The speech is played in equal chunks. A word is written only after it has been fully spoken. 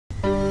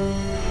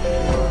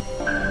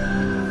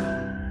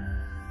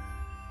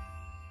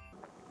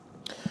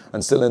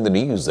And still in the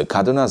news, the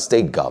Kaduna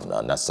State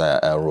Governor, Nasir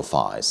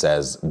El-Rufai,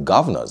 says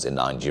governors in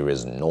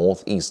Nigeria's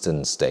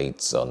northern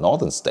states,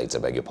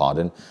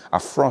 are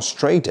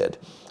frustrated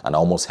and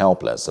almost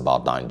helpless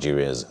about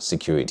Nigeria's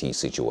security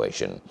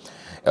situation.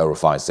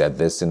 El-Rufai said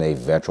this in a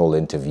virtual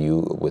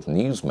interview with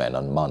newsmen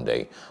on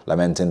Monday,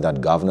 lamenting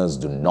that governors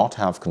do not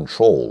have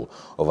control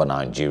over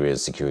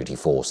Nigeria's security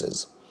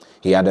forces.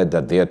 He added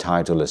that their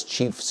title as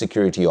chief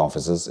security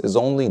officers is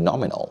only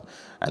nominal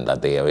and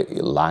that they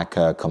lack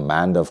a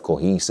command of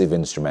cohesive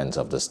instruments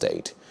of the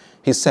state.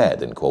 He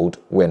said, in quote,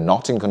 "We're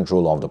not in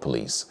control of the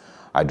police.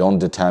 I don't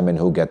determine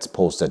who gets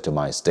posted to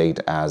my state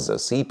as a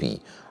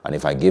CP, and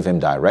if I give him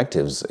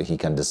directives, he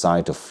can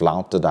decide to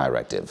flout the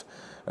directive.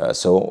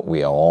 So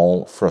we are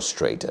all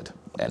frustrated."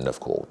 End of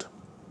quote.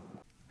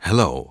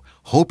 Hello,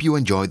 hope you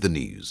enjoyed the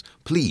news.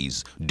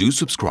 Please do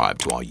subscribe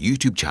to our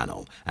YouTube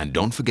channel and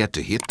don't forget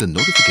to hit the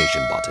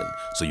notification button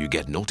so you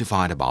get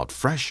notified about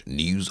fresh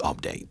news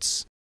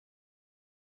updates.